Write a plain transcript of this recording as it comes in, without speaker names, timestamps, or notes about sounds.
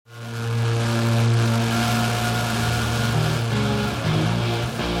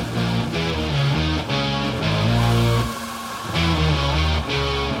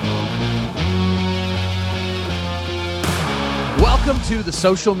to the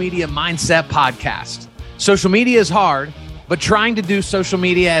Social Media Mindset Podcast. Social media is hard, but trying to do social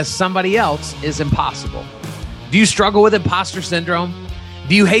media as somebody else is impossible. Do you struggle with imposter syndrome?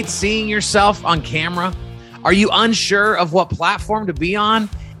 Do you hate seeing yourself on camera? Are you unsure of what platform to be on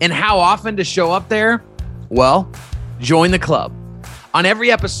and how often to show up there? Well, join the club. On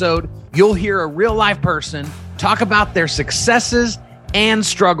every episode, you'll hear a real-life person talk about their successes and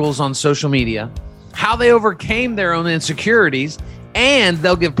struggles on social media, how they overcame their own insecurities, and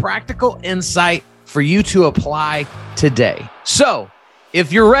they'll give practical insight for you to apply today. So,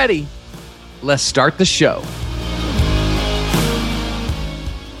 if you're ready, let's start the show.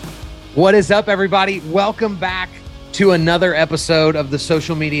 What is up, everybody? Welcome back to another episode of the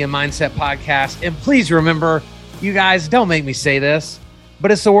Social Media Mindset Podcast. And please remember, you guys, don't make me say this,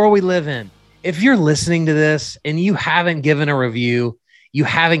 but it's the world we live in. If you're listening to this and you haven't given a review, you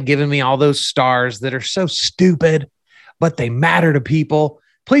haven't given me all those stars that are so stupid, but they matter to people,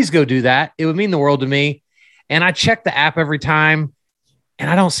 please go do that. It would mean the world to me. And I check the app every time and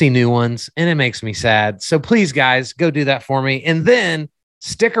I don't see new ones and it makes me sad. So please, guys, go do that for me. And then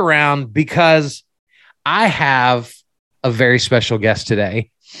stick around because I have a very special guest today.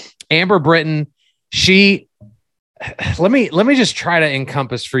 Amber Britton. Let me just try to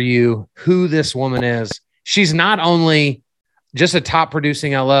encompass for you who this woman is. She's not only just a top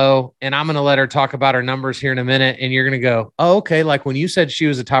producing LO, and I'm going to let her talk about her numbers here in a minute. And you're going to go, oh, okay. Like when you said she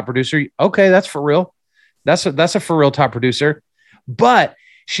was a top producer, okay, that's for real. That's a for real top producer. But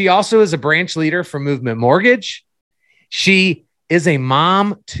she also is a branch leader for Movement Mortgage. She is a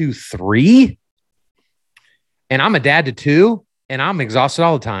mom to 3, and I'm a dad to 2, and I'm exhausted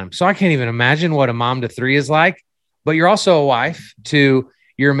all the time. So I can't even imagine what a mom to 3 is like. But you're also a wife to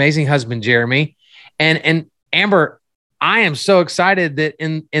your amazing husband, Jeremy. And Amber, I am so excited that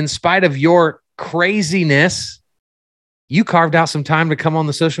in spite of your craziness, you carved out some time to come on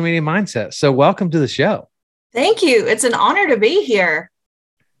the Social Media Mindset. So welcome to the show. Thank you. It's an honor to be here.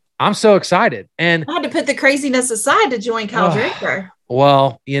 I'm so excited. And I had to put the craziness aside to join Kyle Draper.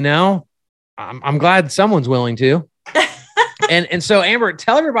 Well, you know, I'm glad someone's willing to. and so Amber,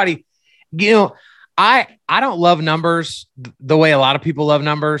 tell everybody, you know, I don't love numbers the way a lot of people love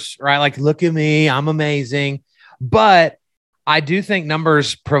numbers, right? Like, look at me, I'm amazing. But I do think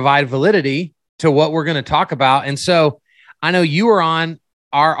numbers provide validity to what we're going to talk about. And so I know you were on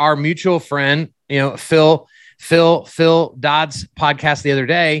our mutual friend, you know, Phil Dodd's podcast the other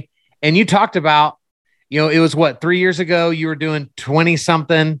day, and you talked about, you know, it was what, 3 years ago you were doing 20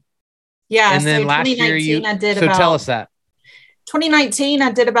 something. Yeah. And then last year tell us that. 2019,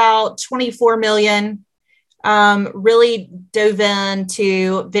 I did about 24 million. Really dove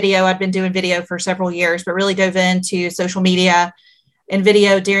into video. I'd been doing video for several years, but really dove into social media and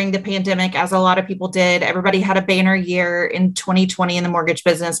video during the pandemic, as a lot of people did. Everybody had a banner year in 2020 in the mortgage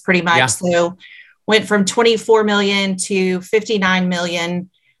business, pretty much. Yeah. So went from 24 million to 59 million.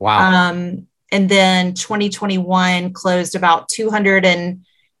 Wow. And then 2021 closed about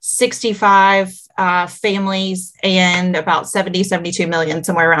 265 families and about 72 million,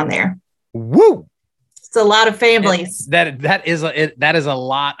 somewhere around there. Woo! It's a lot of families. That is a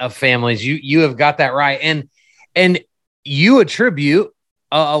lot of families. You have got that right. And you attribute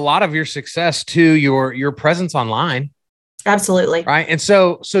a lot of your success to your presence online. Absolutely. Right. And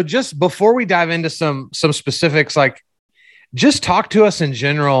so just before we dive into some specifics, like just talk to us in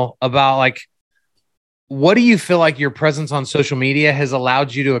general about like, what do you feel like your presence on social media has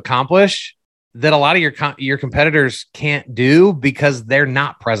allowed you to accomplish that a lot of your competitors can't do because they're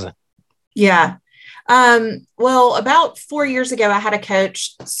not present? Yeah. Well, about 4 years ago, I had a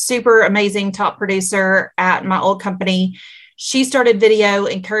coach, super amazing top producer at my old company. She started video,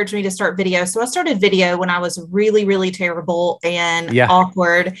 encouraged me to start video. So I started video when I was really, really terrible and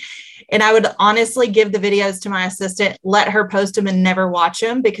awkward. And I would honestly give the videos to my assistant, let her post them and never watch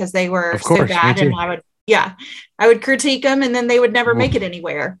them because they were so bad. And I would critique them and then they would never make it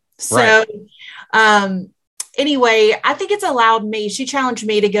anywhere. So, anyway, I think it's allowed me, she challenged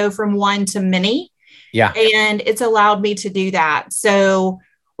me to go from one to many. Yeah. And it's allowed me to do that. So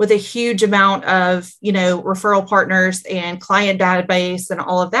with a huge amount of, you know, referral partners and client database and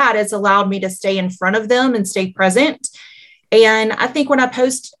all of that, it's allowed me to stay in front of them and stay present. And I think when I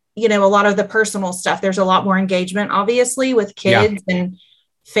post, you know, a lot of the personal stuff, there's a lot more engagement, obviously, with kids and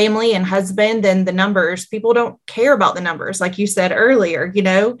family and husband than the numbers. People don't care about the numbers, like you said earlier, you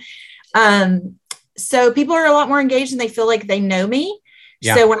know? So people are a lot more engaged and they feel like they know me.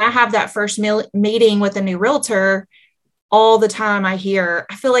 Yeah. So when I have that first meeting with a new realtor, all the time I hear,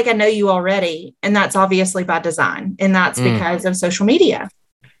 I feel like I know you already. And that's obviously by design. And that's because of social media.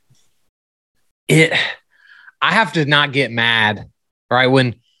 I have to not get mad right?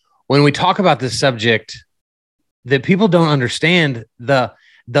 When we talk about this subject, that people don't understand the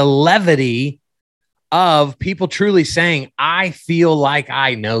levity of people truly saying, I feel like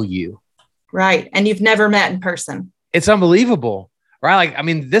I know you. Right. And you've never met in person. It's unbelievable, right? Like, I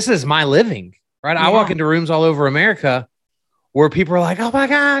mean, this is my living, right? Yeah. I walk into rooms all over America where people are like, oh my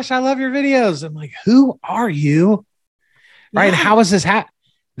gosh, I love your videos. I'm like, who are you? Right. Yeah. How is this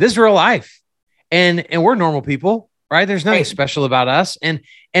this is real life. And we're normal people, right? There's nothing special about us.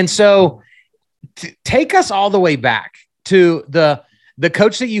 And so take us all the way back to the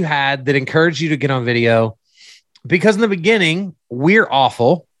coach that you had that encouraged you to get on video, because in the beginning, we're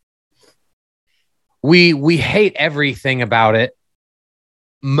awful. We hate everything about it.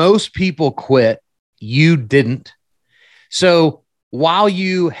 Most people quit. You didn't. So while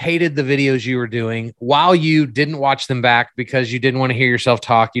you hated the videos you were doing, while you didn't watch them back because you didn't want to hear yourself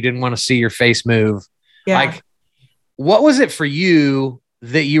talk, you didn't want to see your face move. Yeah. Like, what was it for you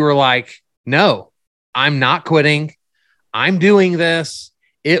that you were like, no, I'm not quitting. I'm doing this.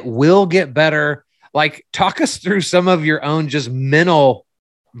 It will get better. Like, talk us through some of your own just mental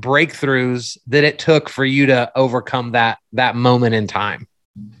breakthroughs that it took for you to overcome that moment in time.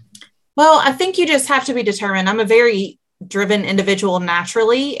 Well, I think you just have to be determined. I'm a very driven individual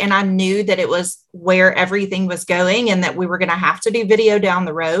naturally, and I knew that it was where everything was going and that we were going to have to do video down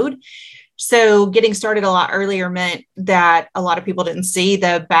the road. So getting started a lot earlier meant that a lot of people didn't see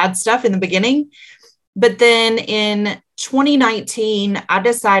the bad stuff in the beginning. But then in 2019,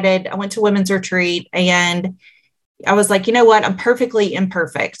 I went to women's retreat and I was like, you know what? I'm perfectly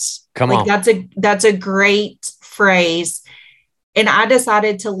imperfect. Come on. That's a great phrase. And I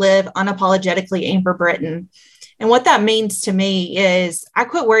decided to live unapologetically Amber Britton. And what that means to me is I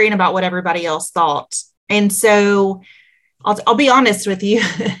quit worrying about what everybody else thought. And so I'll be honest with you.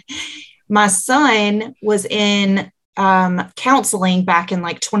 My son was in counseling back in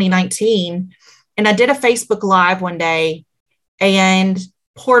like 2019. And I did a Facebook Live one day and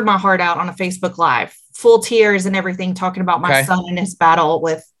poured my heart out on a Facebook Live, full tears and everything, talking about my son and his battle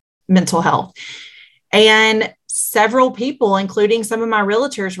with mental health. And several people, including some of my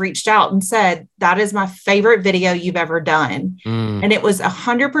realtors, reached out and said, that is my favorite video you've ever done. And it was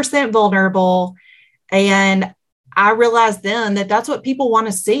 100% vulnerable. And I realized then that that's what people want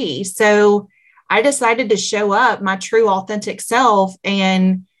to see. So I decided to show up my true, authentic self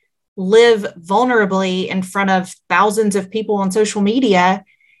and live vulnerably in front of thousands of people on social media.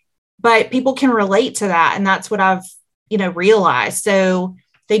 But people can relate to that. And that's what I've, realized. So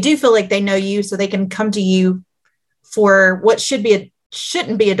they do feel like they know you, so they can come to you for what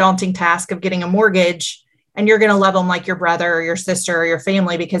shouldn't be a daunting task of getting a mortgage. And you're going to love them like your brother or your sister or your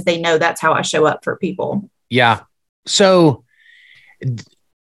family because they know that's how I show up for people. Yeah. So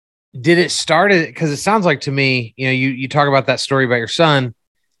did it start, because it sounds like to me, you talk about that story about your son.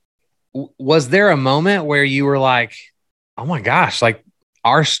 Was there a moment where you were like, oh my gosh, like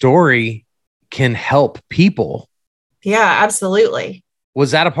our story can help people? Yeah, absolutely.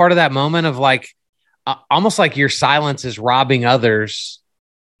 Was that a part of that moment of like, almost like your silence is robbing others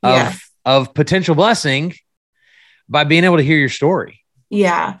of potential blessing by being able to hear your story?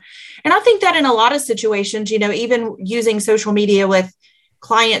 Yeah. And I think that in a lot of situations, even using social media with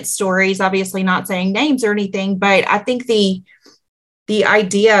client stories, obviously not saying names or anything, but I think the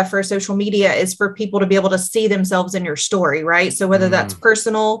idea for social media is for people to be able to see themselves in your story, right? So whether that's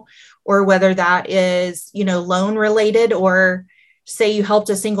personal or whether that is, loan related, or say you helped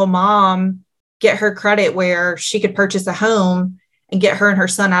a single mom get her credit where she could purchase a home and get her and her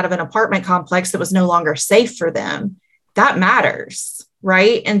son out of an apartment complex that was no longer safe for them. That matters,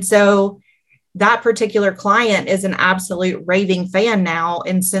 right? And so that particular client is an absolute raving fan now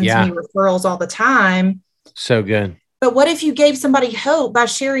and sends me referrals all the time. So good. But what if you gave somebody hope by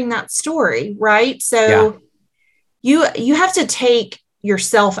sharing that story, right? So you have to take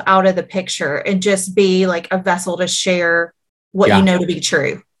yourself out of the picture and just be like a vessel to share what you know to be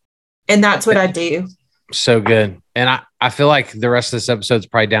true. And that's what I do. So good. And I feel like the rest of this episode is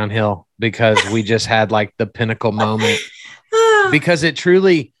probably downhill because we just had like the pinnacle moment. Because it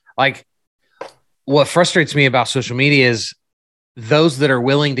truly, like, what frustrates me about social media is those that are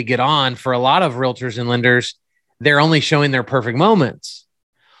willing to get on, for a lot of realtors and lenders, they're only showing their perfect moments.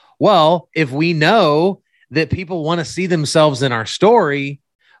 Well, if we know that people want to see themselves in our story,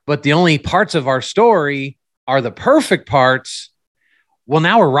 but the only parts of our story are the perfect parts, well,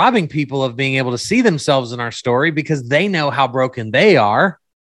 now we're robbing people of being able to see themselves in our story because they know how broken they are.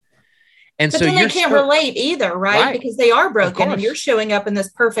 And but so then they can't relate either, right? Because they are broken and you're showing up in this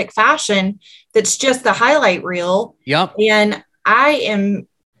perfect fashion that's just the highlight reel. Yep. And I am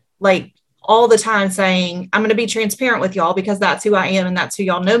like all the time saying, I'm going to be transparent with y'all because that's who I am and that's who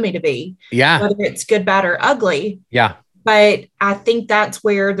y'all know me to be. Yeah. Whether it's good, bad, or ugly. Yeah. But I think that's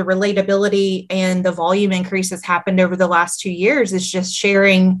where the relatability and the volume increase has happened over the last 2 years, is just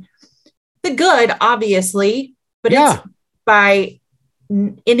sharing the good, obviously, but it's by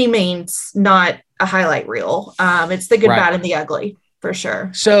any means not a highlight reel. It's the good, bad, and the ugly for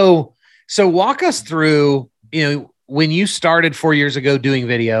sure. So walk us through, when you started 4 years ago doing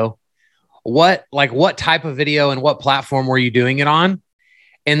video, what type of video and what platform were you doing it on?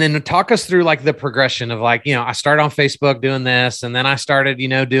 And then talk us through like the progression of like, I started on Facebook doing this, and then I started,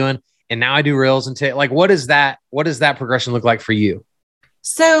 doing, and now I do reels and what does that progression look like for you?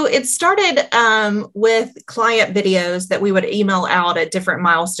 So it started with client videos that we would email out at different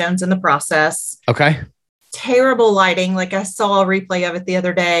milestones in the process. Okay. Terrible lighting. Like I saw a replay of it the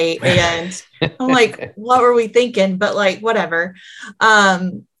other day and I'm like, what were we thinking? But like, whatever.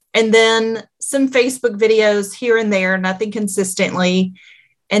 And then some Facebook videos here and there, nothing consistently.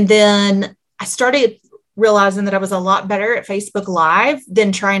 And then I started realizing that I was a lot better at Facebook Live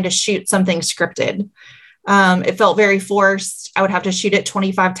than trying to shoot something scripted. It felt very forced. I would have to shoot it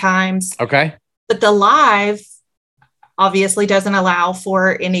 25 times. Okay. But the live obviously doesn't allow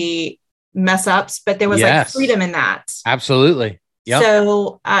for any mess ups, but there was like freedom in that. Absolutely. Yep.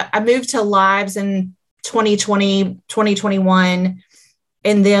 So I moved to lives in 2020, 2021,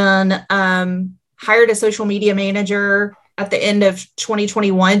 and then hired a social media manager at the end of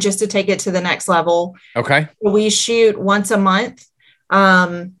 2021 just to take it to the next level. Okay. We shoot once a month.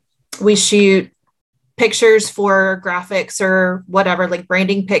 We shoot pictures for graphics or whatever, like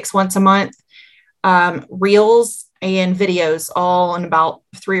branding pics once a month, reels and videos all in about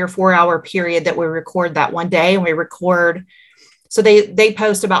 3 or 4 hour period that we record that one day. And we record, so they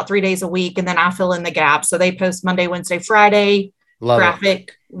post about 3 days a week, and then I fill in the gap. So they post Monday, Wednesday, Friday,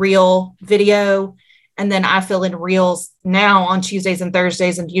 graphic, reel, video. And then I fill in reels now on Tuesdays and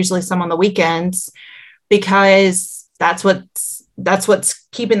Thursdays, and usually some on the weekends, because that's what's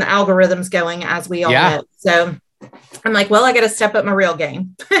keeping the algorithms going, as we all know. So I'm like, well, I got to step up my reel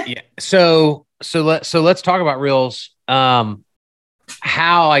game. Yeah. So let's talk about reels.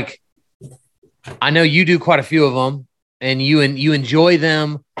 How, like, I know you do quite a few of them, and you enjoy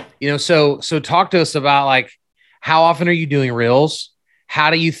them, so talk to us about like, how often are you doing reels?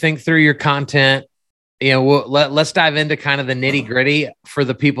 How do you think through your content? Let's dive into kind of the nitty gritty for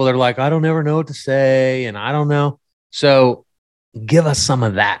the people that are like, I don't ever know what to say, and I don't know. So give us some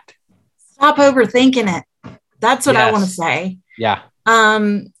of that. Stop overthinking it. That's what I want to say. Yeah.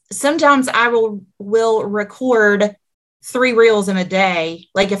 Sometimes I will record 3 reels in a day.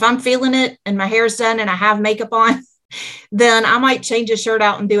 Like if I'm feeling it and my hair's done and I have makeup on, then I might change a shirt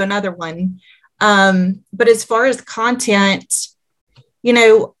out and do another one. But as far as content,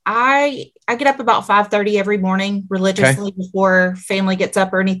 I get up about 5:30 every morning religiously before family gets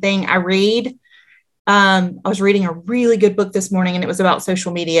up or anything. I read. I was reading a really good book this morning, and it was about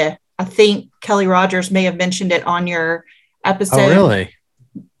social media. I think Kelly Rogers may have mentioned it on your episode. Oh, really?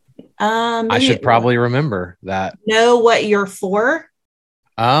 I should probably remember that. Know what you're for.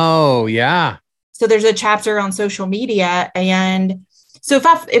 Oh, yeah. So there's a chapter on social media. And so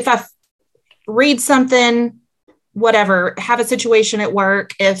if I read something, whatever, have a situation at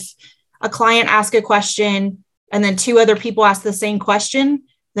work, if a client asks a question and then 2 other people ask the same question,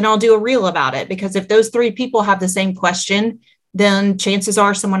 then I'll do a reel about it. Because if those 3 people have the same question, then chances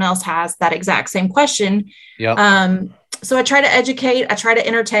are someone else has that exact same question. Yep. So I try to educate, I try to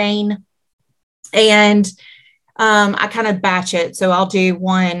entertain, and I kind of batch it. So I'll do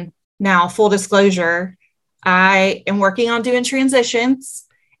one now, full disclosure. I am working on doing transitions,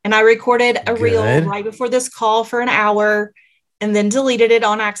 and I recorded a reel right before this call for an hour and then deleted it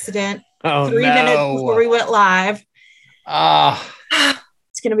on accident 3 minutes before we went live.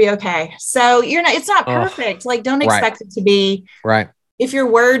 It's going to be okay. So it's not perfect. Like, don't expect it to be right. If your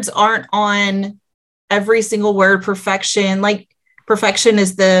words aren't on every single word perfection, like perfection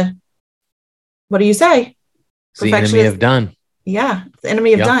is what do you say? It's the enemy of done. Yeah. The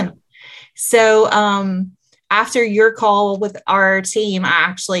enemy of done. So, after your call with our team, I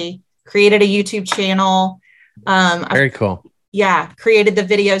actually created a YouTube channel. Very cool. Yeah. Created the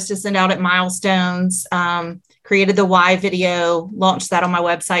videos to send out at milestones. Created the why video, launched that on my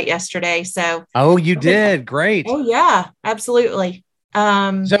website yesterday. So, you did. Great. Oh yeah, absolutely.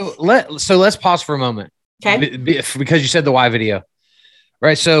 So let's pause for a moment. Okay. Because you said the why video,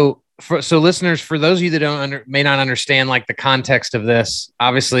 right? So listeners, for those of you that may not understand like the context of this,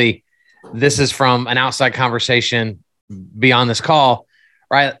 obviously this is from an outside conversation beyond this call,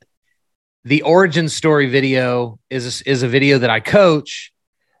 right? The origin story video is a video that I coach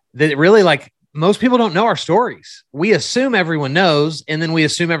that really, like, most people don't know our stories. We assume everyone knows, and then we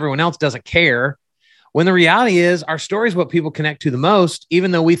assume everyone else doesn't care. When the reality is our story is what people connect to the most,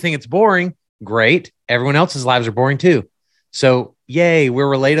 even though we think it's boring. Great. Everyone else's lives are boring too. So yay, we're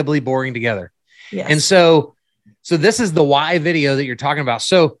relatably boring together. Yes. And so this is the why video that you're talking about.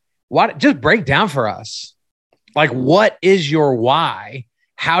 So just break down for us, like, what is your why?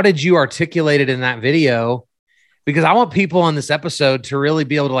 How did you articulate it in that video? Because I want people on this episode to really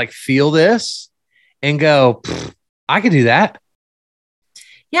be able to, like, feel this and go, I could do that.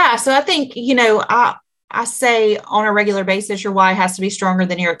 Yeah. So I think, I say on a regular basis, your why has to be stronger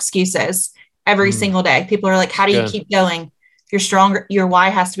than your excuses every single day. People are like, how do you keep going? You're stronger. Your why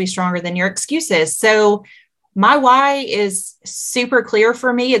has to be stronger than your excuses. So my why is super clear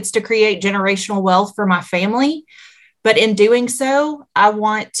for me. It's to create generational wealth for my family. But in doing so, I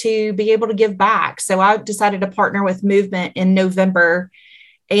want to be able to give back. So I decided to partner with Movement in November.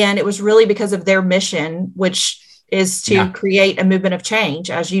 And it was really because of their mission, which is to create a movement of change,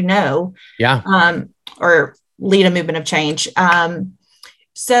 as you know. Or lead a movement of change.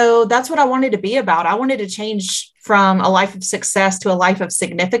 So that's what I wanted to be about. I wanted to change from a life of success to a life of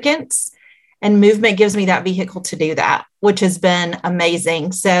significance. And Movement gives me that vehicle to do that, which has been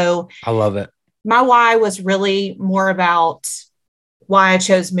amazing. So I love it. My why was really more about why I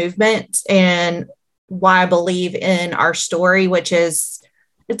chose Movement and why I believe in our story, which is,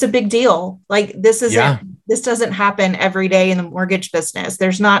 it's a big deal. Like, this doesn't happen every day in the mortgage business.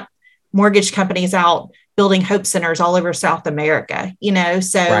 There's not mortgage companies out building hope centers all over South America,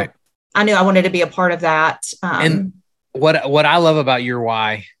 so I knew I wanted to be a part of that. And what I love about your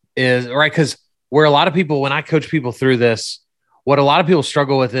why is, right, because where a lot of people, when I coach people through this, what a lot of people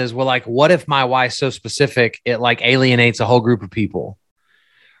struggle with is, well, like, what if my why is so specific, it, like, alienates a whole group of people,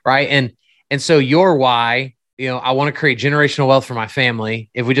 right? And so your why, I want to create generational wealth for my family.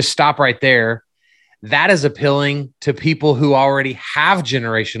 If we just stop right there, that is appealing to people who already have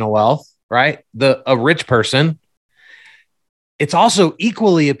generational wealth, right? A rich person. It's also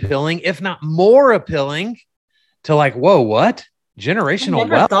equally appealing, if not more appealing, to, like, whoa, what? Generational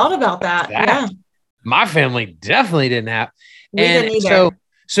wealth? I never thought about that. Yeah. My family definitely didn't have. We didn't either.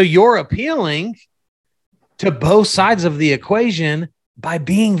 So you're appealing to both sides of the equation by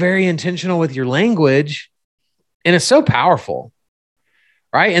being very intentional with your language. And it's so powerful.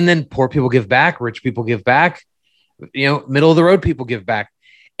 Right. And then poor people give back, rich people give back, middle of the road people give back.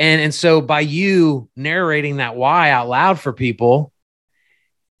 And so by you narrating that why out loud for people,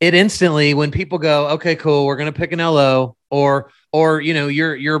 it instantly, when people go, okay, cool, we're going to pick an LO, or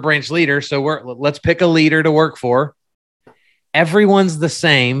you're a branch leader, so let's pick a leader to work for. Everyone's the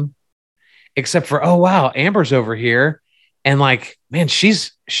same, except for, oh wow, Amber's over here, and, like, man,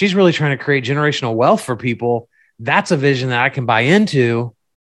 she's really trying to create generational wealth for people. That's a vision that I can buy into.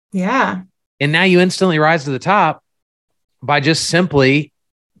 Yeah. And now you instantly rise to the top by just simply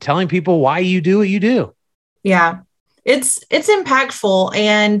telling people why you do what you do. Yeah. It's impactful.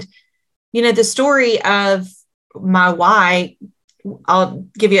 And, the story of my why, I'll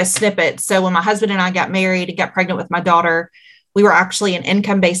give you a snippet. So when my husband and I got married and got pregnant with my daughter, we were actually in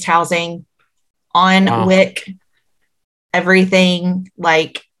income-based housing on WIC, everything,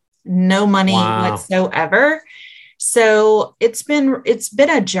 like, no money whatsoever. So it's been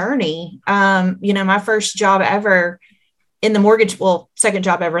a journey. My first job ever in the mortgage, second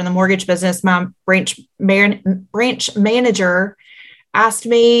job ever in the mortgage business, my branch manager asked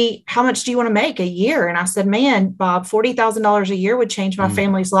me, how much do you want to make a year? And I said, man, Bob, $40,000 a year would change my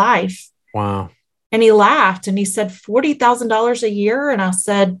family's life. Wow. And he laughed and he said, $40,000 a year. And I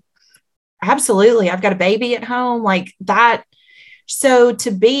said, absolutely. I've got a baby at home, like that. So to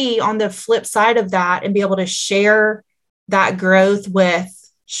be on the flip side of that and be able to share that growth with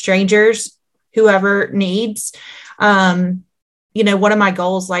strangers, whoever needs, one of my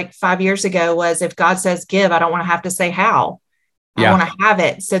goals, like 5 years ago, was, if God says give, I don't want to have to say how. I want to have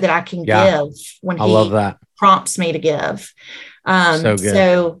it so that I can give when he prompts me to give. So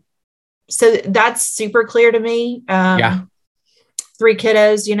good. So that's super clear to me. 3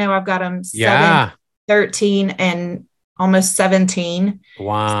 kiddos, I've got them 7, 13, and almost 17.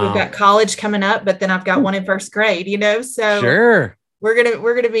 Wow. So we've got college coming up, but then I've got one in first grade, so sure. We're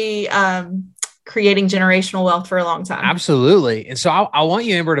going to be creating generational wealth for a long time. Absolutely. And so I want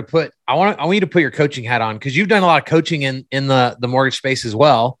you, Amber, I want you to put your coaching hat on, because you've done a lot of coaching in the mortgage space as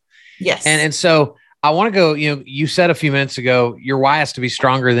well. Yes. And so I want to go, you said a few minutes ago, your why has to be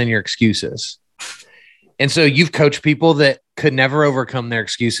stronger than your excuses. And so you've coached people that could never overcome their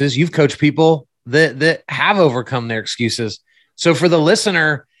excuses. You've coached people that have overcome their excuses. So for the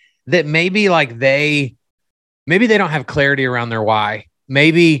listener that maybe, like, maybe they don't have clarity around their why,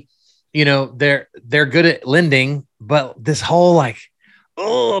 maybe they're good at lending, but this whole like,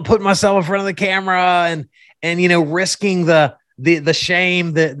 oh, putting myself in front of the camera and risking the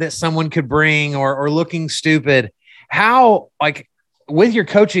shame that someone could bring or looking stupid. How, like, with your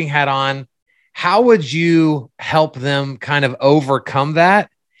coaching hat on, how would you help them kind of overcome that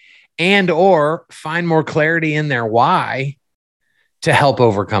and or find more clarity in their why to help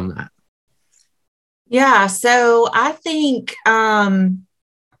overcome that? Yeah. So I think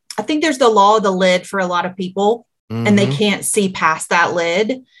there's the law of the lid for a lot of people, and they can't see past that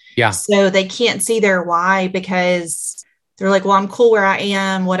lid. Yeah. So they can't see their why because they're like, well, I'm cool where I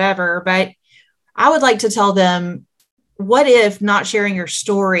am, whatever. But I would like to tell them, what if not sharing your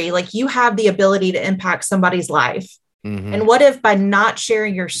story? Like, you have the ability to impact somebody's life. And what if by not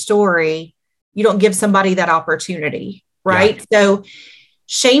sharing your story, you don't give somebody that opportunity? Right. Yeah. So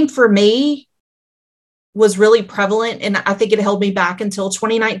shame for me was really prevalent. And I think it held me back until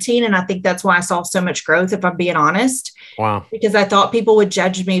 2019. And I think that's why I saw so much growth, if I'm being honest. Wow. Because I thought people would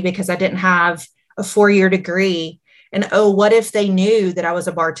judge me because I didn't have a 4-year degree. And, oh, what if they knew that I was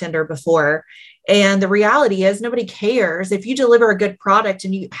a bartender before? And the reality is nobody cares. If you deliver a good product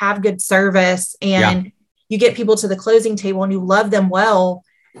and you have good service and you get people to the closing table and you love them well,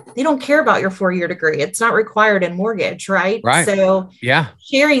 they don't care about your 4-year degree. It's not required in mortgage, right? Right. So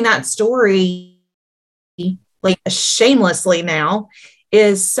sharing that story like shamelessly now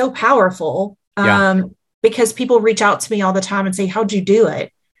is so powerful because people reach out to me all the time and say, how'd you do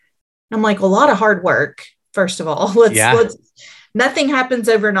it? And I'm like, a lot of hard work. First of all, let's nothing happens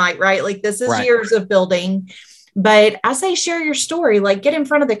overnight, right? Like, this is years of building, but I say, share your story, like, get in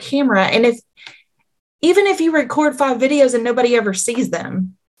front of the camera. And even if you record 5 videos and nobody ever sees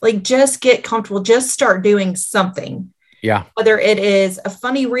them, like, just get comfortable, just start doing something. Yeah. Whether it is a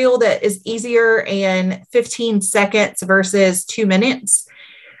funny reel that is easier in 15 seconds versus 2 minutes.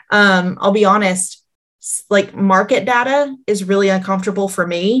 I'll be honest, like, market data is really uncomfortable for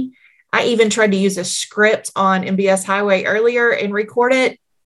me. I even tried to use a script on MBS Highway earlier and record it.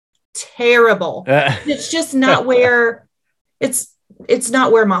 Terrible. It's just not where it's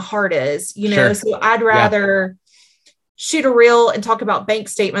not where my heart is, Sure. So I'd rather shoot a reel and talk about bank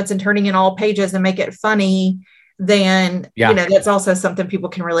statements and turning in all pages and make it funny than, that's also something people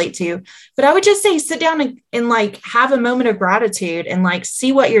can relate to. But I would just say, sit down and like have a moment of gratitude and like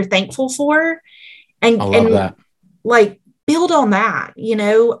see what you're thankful for. And, I love that. Like, build on that,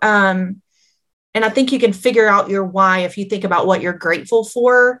 and I think you can figure out your why if you think about what you're grateful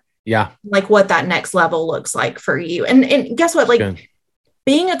for. Yeah. Like, what that next level looks like for you. And guess what? Like,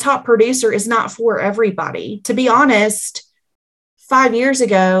 being a top producer is not for everybody. To be honest, 7 years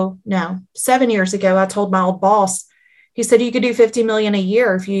ago, I told my old boss, he said, you could do 50 million a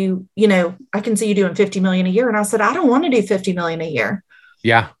year if I can see you doing 50 million a year. And I said, I don't want to do 50 million a year.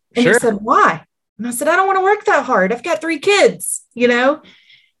 Yeah. And he said, why? And I said, I don't want to work that hard. I've got 3 kids, here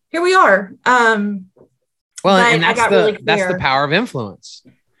we are. And that's the power of influence.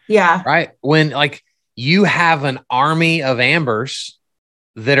 Yeah. Right. When like you have an army of Ambers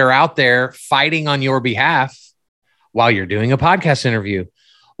that are out there fighting on your behalf while you're doing a podcast interview,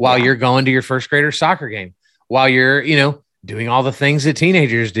 while you're going to your first grader soccer game, while you're, doing all the things that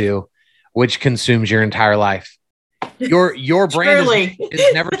teenagers do, which consumes your entire life. Your brain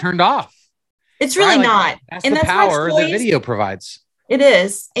is never turned off. It's really not. That's the power that video provides. It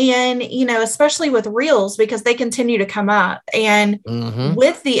is. And, especially with reels, because they continue to come up and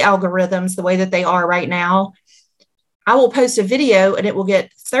with the algorithms, the way that they are right now, I will post a video and it will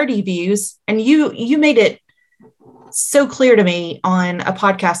get 30 views. And you made it so clear to me on a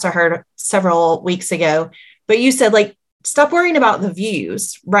podcast I heard several weeks ago, but you said, like, stop worrying about the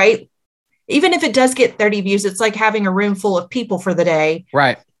views, right? Even if it does get 30 views, it's like having a room full of people for the day.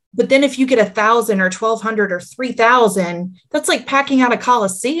 Right. But then if you get 1,000 or 1,200 or 3,000, that's like packing out a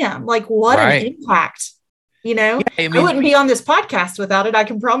Coliseum. Like, what an impact, I wouldn't be on this podcast without it. I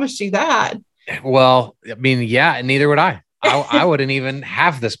can promise you that. Well, neither would I. I wouldn't even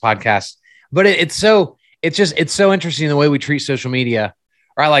have this podcast, but it's so interesting the way we treat social media,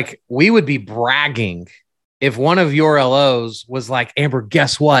 right? Like, we would be bragging if one of your LOs was like, Amber,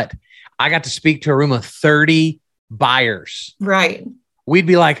 guess what? I got to speak to a room of 30 buyers. Right. We'd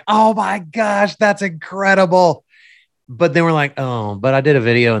be like, oh my gosh, that's incredible. But then we're like, oh, but I did a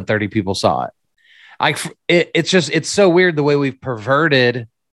video and 30 people saw it. It's so weird the way we've perverted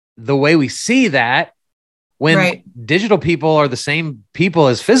the way we see that when digital people are the same people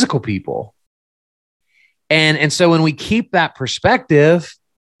as physical people. And so when we keep that perspective,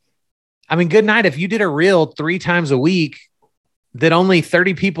 good night. If you did a reel 3 times a week that only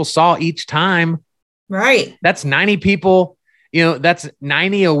 30 people saw each time, right? That's 90 people that's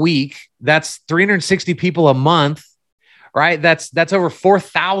 90 a week. That's 360 people a month, right? That's over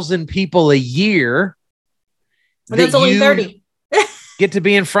 4,000 people a year. That's only 30. Get to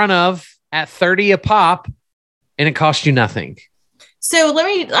be in front of at 30 a pop, and it costs you nothing. So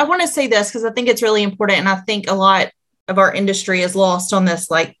I want to say this because I think it's really important. And I think a lot of our industry is lost on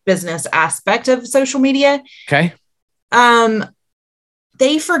this like business aspect of social media. Okay.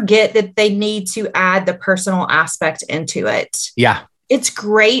 They forget that they need to add the personal aspect into it. Yeah. It's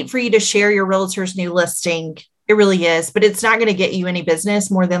great for you to share your realtor's new listing. It really is, but it's not going to get you any business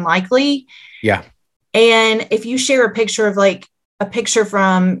more than likely. Yeah. And if you share a picture of like a picture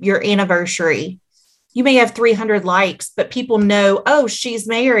from your anniversary, you may have 300 likes, but people know, oh, she's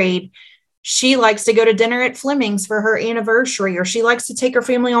married. She likes to go to dinner at Fleming's for her anniversary, or she likes to take her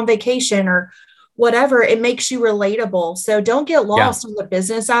family on vacation or whatever. It makes you relatable. So don't get lost on the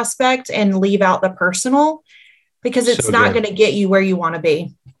business aspect and leave out the personal, because it's not going to get you where you want to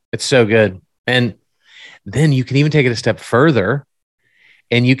be. It's so good. And then you can even take it a step further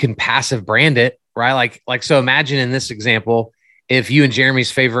and you can passive brand it, right? Like, so imagine in this example, if you and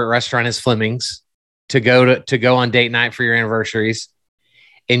Jeremy's favorite restaurant is Fleming's to go on date night for your anniversaries,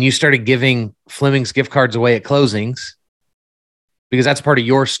 and you started giving Fleming's gift cards away at closings because that's part of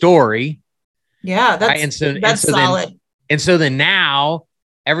your story. Yeah. That's solid. So then now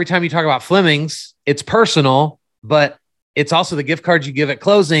every time you talk about Fleming's, it's personal, but it's also the gift cards you give at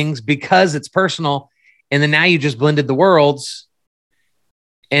closings because it's personal. And then now you just blended the worlds,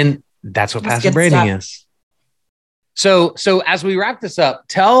 and that's what passive branding is. So as we wrap this up,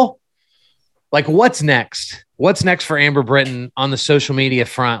 tell like what's next? What's next for Amber Britton on the social media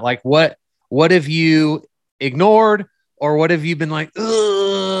front? Like what have you ignored, or what have you been like,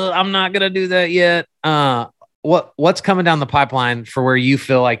 I'm not going to do that yet? What's coming down the pipeline for where you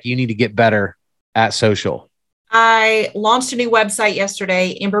feel like you need to get better at social? I launched a new website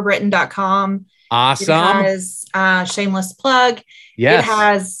yesterday, amberbritton.com. Awesome. It has shameless plug. Yes. It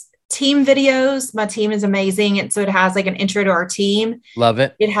has team videos. My team is amazing. And so it has like an intro to our team. Love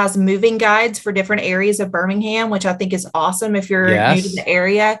it. It has moving guides for different areas of Birmingham, which I think is awesome if you're new to the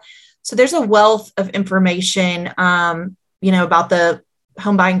area. So there's a wealth of information, about the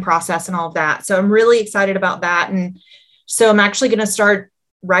home buying process and all of that. So I'm really excited about that. And so I'm actually going to start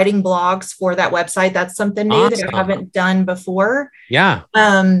writing blogs for that website. That's something new that I haven't done before. Yeah.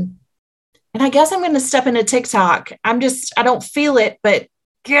 And I guess I'm going to step into TikTok. I don't feel it, but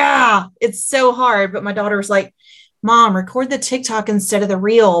yeah, it's so hard. But my daughter was like, Mom, record the TikTok instead of the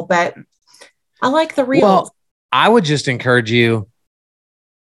reel. But I like the reel. Well, I would just encourage you,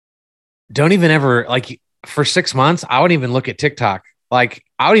 don't even ever, like for 6 months, I wouldn't even look at TikTok. Like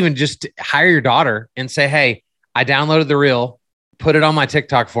I would even just hire your daughter and say, hey, I downloaded the reel, put it on my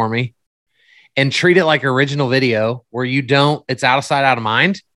TikTok for me, and treat it like original video where it's out of sight, out of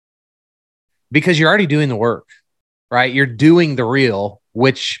mind, because you're already doing the work, right? You're doing the reel,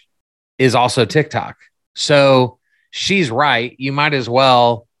 which is also TikTok. So she's right. You might as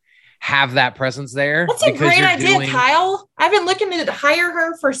well have that presence there. That's a great idea, Kyle. I've been looking to hire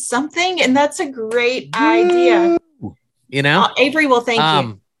her for something, and that's a great idea. Avery will thank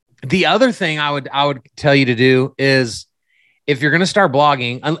you. The other thing I would tell you to do is, if you're going to start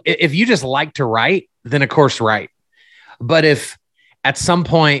blogging, if you just like to write, then of course write. But if at some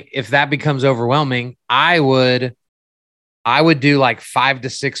point, if that becomes overwhelming, I would do like 5 to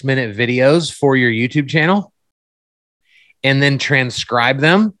 6 minute videos for your YouTube channel and then transcribe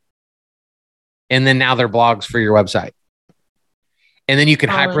them. And then now they're blogs for your website. And then you can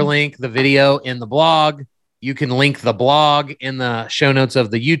hyperlink the video in the blog. You can link the blog in the show notes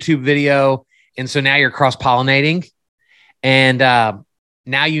of the YouTube video. And so now you're cross-pollinating. And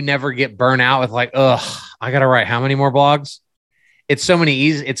now you never get burnt out with like, I got to write how many more blogs? It's so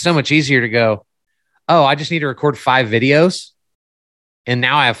much easier to go, I just need to record 5 videos. And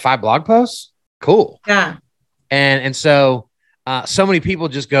now I have 5 blog posts. Cool. Yeah. And so so many people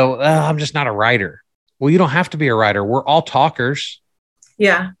just go, I'm just not a writer. Well, you don't have to be a writer. We're all talkers.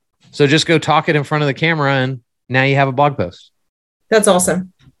 Yeah. So just go talk it in front of the camera, and now you have a blog post. That's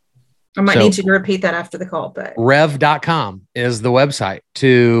awesome. I might need you to repeat that after the call, but rev.com is the website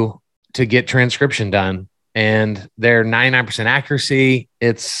to get transcription done, and they're 99% accuracy.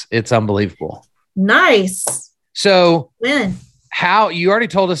 It's unbelievable. Nice. So how you already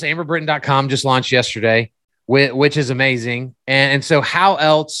told us amberbritton.com just launched yesterday, which is amazing. And so how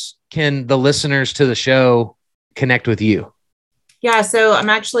else can the listeners to the show connect with you? Yeah. So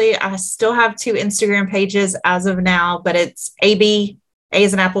I still have 2 Instagram pages as of now, but it's A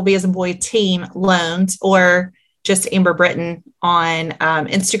as an apple, B as in boy, team loans, or just Amber Britton on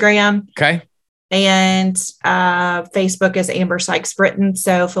Instagram. Okay. and Facebook is Amber Sykes Britton.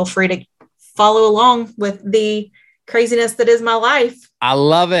 So feel free to follow along with the craziness that is my life. I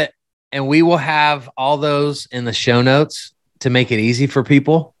love it. And we will have all those in the show notes to make it easy for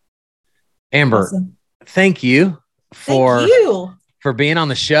people. Amber, awesome. Thank you for being on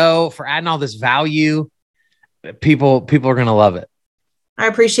the show, for adding all this value. People are going to love it. I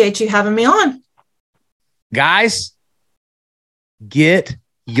appreciate you having me on. Guys, get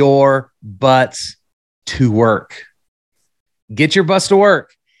your butts to work. Get your butts to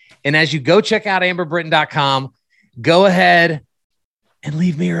work. And as you go check out amberbritton.com, go ahead and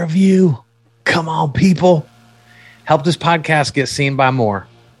leave me a review. Come on, people. Help this podcast get seen by more.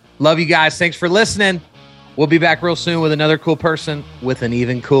 Love you guys. Thanks for listening. We'll be back real soon with another cool person with an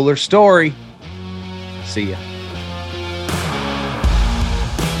even cooler story. See ya.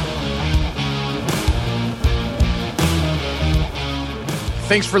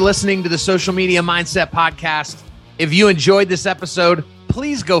 Thanks for listening to the Social Media Mindset Podcast. If you enjoyed this episode,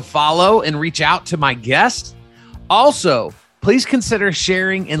 please go follow and reach out to my guest. Also, please consider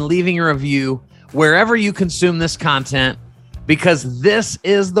sharing and leaving a review wherever you consume this content, because this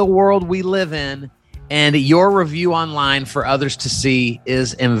is the world we live in, and your review online for others to see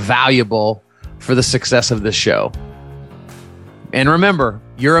is invaluable for the success of this show. And remember,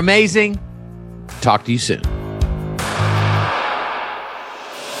 you're amazing. Talk to you soon.